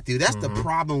away, Matthew. That's the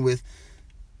problem with,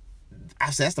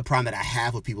 that's the problem that I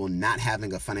have with people not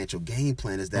having a financial game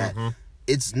plan, is that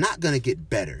it's not going to get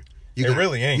better. It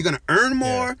really ain't. You're going to earn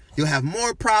more. You'll have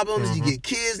more problems. You get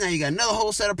kids. Now you got another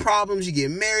whole set of problems. You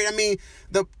get married. I mean,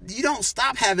 you don't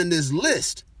stop having this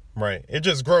list. Right. It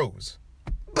just grows.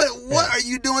 But what are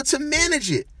you doing to manage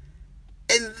it?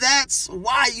 And that's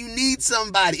why you need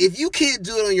somebody. If you can't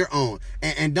do it on your own,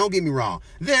 and don't get me wrong,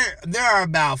 there are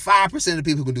about 5% of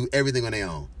people who can do everything on their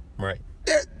own. Right.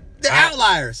 They're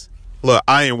outliers. Look,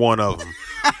 I ain't one of them.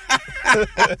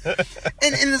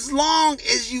 and as long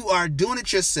as you are doing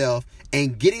it yourself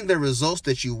and getting the results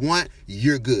that you want,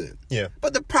 you're good. Yeah.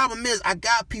 But the problem is, I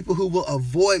got people who will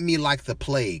avoid me like the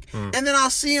plague. And then I'll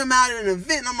see them out at an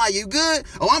event, and I'm like, you good?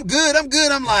 Oh, I'm good.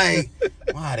 I'm like,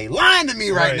 wow, they lying to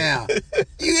me right now.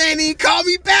 You ain't even called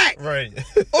me back. Right.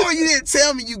 Or you didn't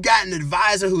tell me you got an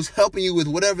advisor who's helping you with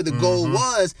whatever the goal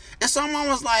was. And so I'm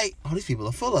almost like, oh, these people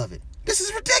are full of it. This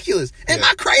is ridiculous. Am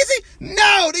I crazy?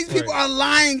 No, these people are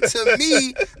lying to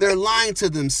me. They're lying to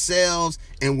themselves,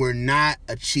 and we're not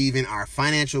achieving our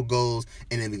financial goals.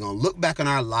 And then we're going to look back on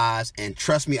our lives, and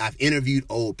trust me, I've interviewed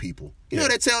old people. You know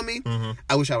what they tell me?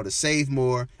 I wish I would have saved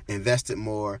more, invested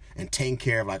more, and taken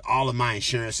care of like all of my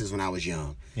insurances when I was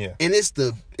young. Yeah. And it's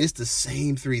the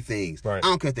same three things. Right. I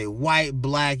don't care if they white,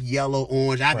 black, yellow,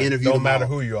 orange. I've interviewed them all. Don't matter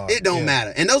who you are. It don't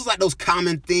matter. And those are like those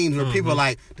common themes where people are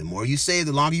like, the more you save,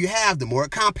 the longer you have, the more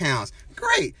it compounds.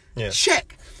 Great. Yeah.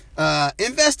 Check.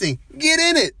 Investing. Get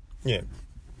in it. Yeah.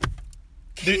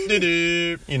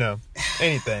 You know,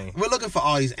 anything. We're looking for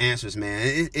all these answers,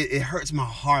 man. It hurts my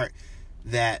heart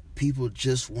that people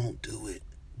just won't do it.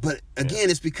 But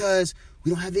again, it's because we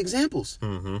don't have the examples.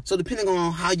 So depending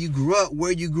on how you grew up,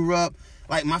 where you grew up,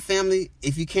 like my family,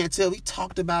 if you can't tell, we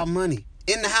talked about money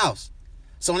in the house.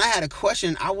 So when I had a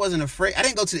question, I wasn't afraid. I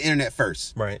didn't go to the internet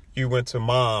first. Right. You went to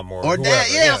mom or dad.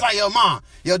 whoever. Yeah, I was like, yo, mom,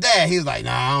 yo, dad. He was like,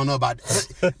 nah, I don't know about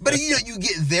that. But you know, you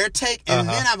get their take, and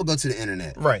then I would go to the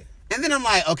internet. Right. And then I'm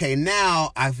like, okay,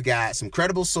 now I've got some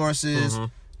credible sources.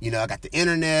 You know, I got the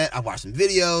internet. I watched some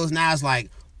videos. Now it's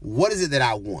like, what is it that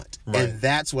I want? Right. And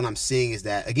that's what I'm seeing is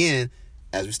that, again,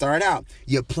 as we started out,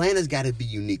 your plan has got to be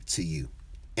unique to you.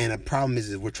 And the problem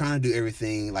is we're trying to do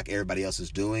everything like everybody else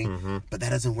is doing, but that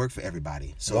doesn't work for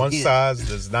everybody. So one again, size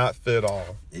does not fit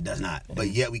all. It does not. But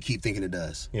yet we keep thinking it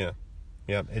does. Yeah.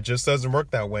 Yeah. It just doesn't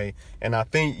work that way. And I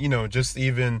think, you know, just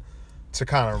even to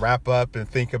kind of wrap up and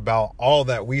think about all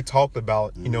that we talked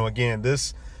about, you know, again,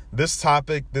 this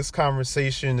topic, this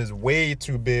conversation is way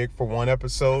too big for one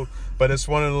episode, but it's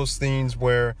one of those things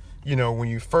where, you know, when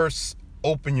you first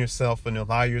open yourself and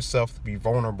allow yourself to be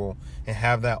vulnerable and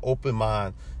have that open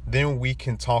mind, then we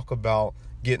can talk about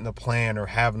getting a plan or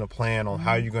having a plan on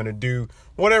how you're going to do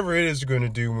whatever it is you're going to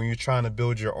do when you're trying to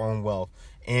build your own wealth.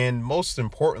 And most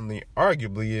importantly,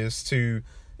 arguably, is to,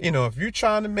 you know, if you're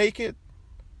trying to make it,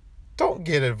 don't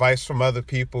get advice from other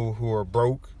people who are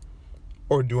broke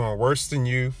or doing worse than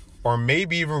you, or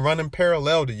maybe even running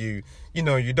parallel to you. You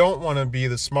know, you don't want to be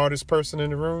the smartest person in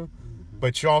the room,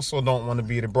 but you also don't want to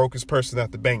be the brokest person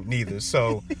at the bank neither.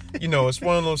 So, you know, it's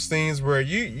one of those things where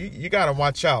you got to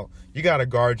watch out. You got to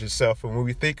guard yourself. And when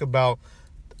we think about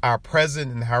our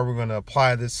present and how we're going to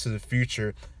apply this to the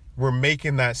future, we're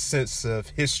making that sense of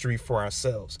history for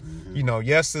ourselves. You know,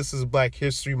 yes, this is Black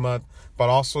History Month, but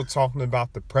also talking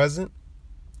about the present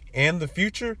and the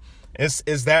future. Is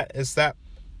that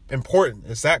important?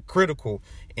 Is that critical?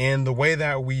 And the way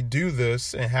that we do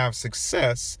this and have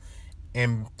success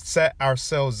and set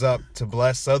ourselves up to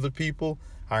bless other people,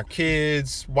 our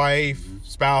kids, wife,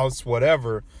 spouse,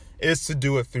 whatever, is to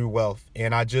do it through wealth.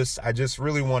 And I just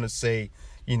really want to say,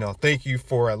 you know, thank you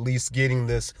for at least getting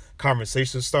this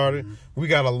conversation started. We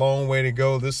got a long way to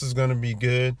go. This is going to be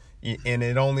good. And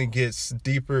it only gets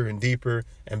deeper and deeper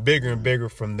and bigger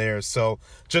from there. So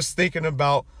just thinking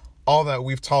about all that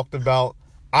we've talked about,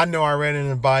 I know I read it in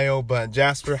the bio, but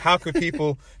Jasper, how could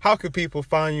people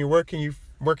find you? Where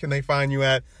can they find you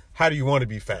at? How do you want to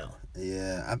be found?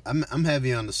 Yeah, I'm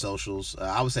heavy on the socials.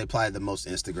 I would say probably the most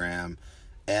Instagram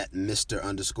at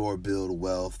Mr_Build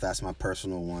Wealth. That's my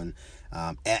personal one.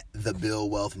 At the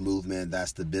Build Wealth Movement.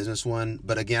 That's the business one.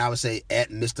 But again, I would say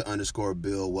at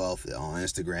Mr_Build Wealth on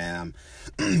Instagram.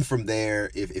 From there,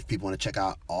 if people want to check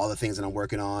out all the things that I'm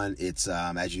working on, it's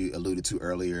as you alluded to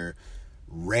earlier,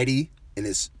 Ready, and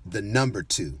it's the number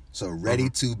 2. So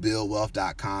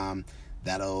ready2buildwealth.com.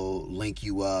 That'll link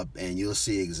you up and you'll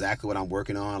see exactly what I'm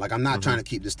working on. Like, I'm not trying to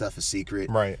keep this stuff a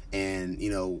secret. Right. And, you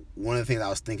know, one of the things I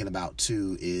was thinking about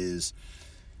too is,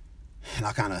 and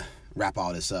I'll kind of wrap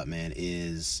all this up, man,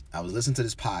 is I was listening to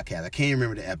this podcast. I can't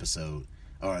remember the episode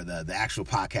or the actual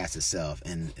podcast itself.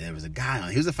 And there was a guy on,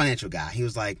 he was a financial guy. He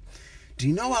was like, do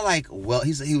you know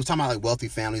he was talking about like wealthy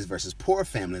families versus poor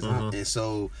families. And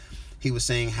so he was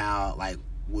saying how, like,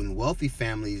 when wealthy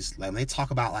families, like, when they talk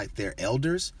about like their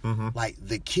elders, like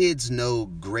the kids know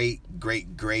great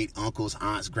uncles,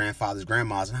 aunts, grandfathers,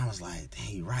 grandmas. And I was like,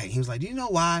 dang, you're right. He was like, do you know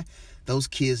why those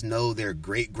kids know their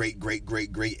great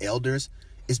elders?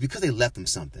 It's because they left them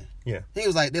something. Yeah. He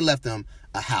was like, they left them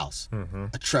a house,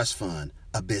 a trust fund,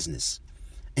 a business.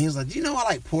 And he was like, do you know why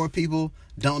like poor people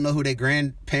don't know who their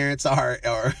grandparents are?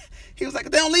 Or he was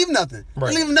like, they don't leave nothing.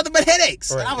 Right. They leave them nothing but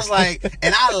headaches. Right. And I was like,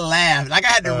 and I laughed. Like, I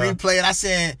had to replay it. I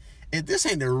said, if this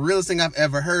ain't the realest thing I've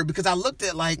ever heard, because I looked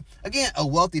at, like, again, a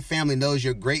wealthy family knows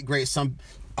your great son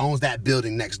owns that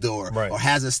building next door, right, or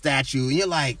has a statue, and you're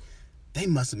like, they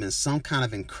must have been some kind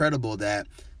of incredible that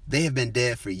they have been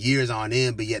dead for years on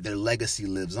end, but yet their legacy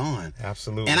lives on.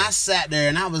 Absolutely. And I sat there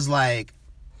and I was like,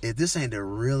 if this ain't the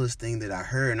realest thing that I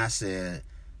heard, and I said,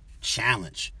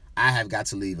 challenge. I have got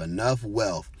to leave enough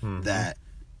wealth that,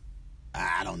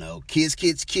 I don't know, kids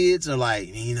are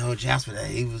like, you know, Jasper,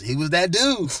 he was that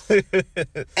dude.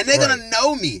 And they're going to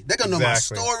know me. They're going to know my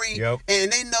story. Yep.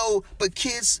 And they know, but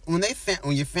kids, when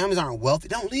your families aren't wealthy,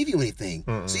 they don't leave you anything.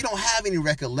 So you don't have any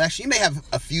recollection. You may have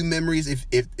a few memories if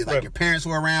like your parents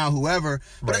were around, whoever,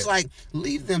 but it's like,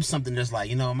 leave them something that's like,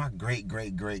 you know, my great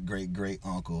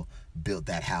uncle built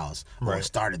that house or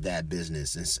started that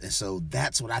business. And so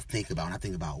that's what I think about when I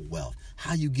think about wealth.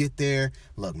 How you get there,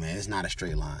 look, man, it's not a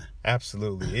straight line.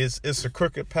 Absolutely. It's a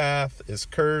crooked path. It's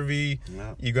curvy.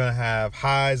 Yep. You're going to have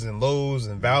highs and lows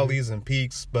and valleys and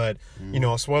peaks. But, you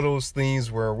know, it's one of those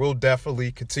things where we'll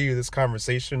definitely continue this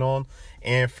conversation on.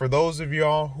 And for those of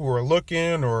y'all who are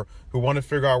looking or who want to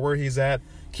figure out where he's at,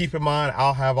 keep in mind,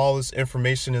 I'll have all this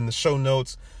information in the show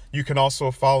notes. You can also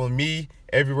follow me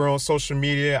everywhere on social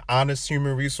media, Honest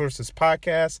Human Resources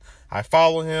Podcast. I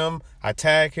follow him. I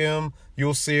tag him.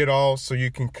 You'll see it all so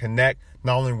you can connect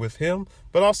not only with him,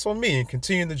 but also me and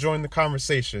continue to join the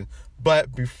conversation.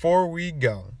 But before we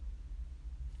go,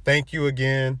 thank you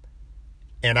again.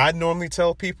 And I normally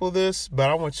tell people this, but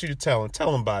I want you to tell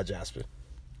them bye, Jasper.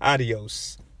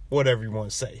 Adios. Whatever you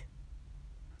want to say.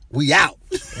 We out.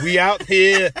 We out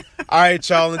here. All right,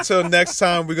 y'all. Until next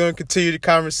time, we're going to continue the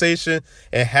conversation.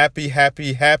 And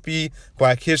happy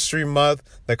Black History Month.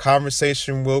 The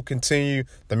conversation will continue.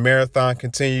 The marathon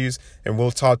continues. And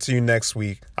we'll talk to you next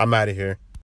week. I'm out of here.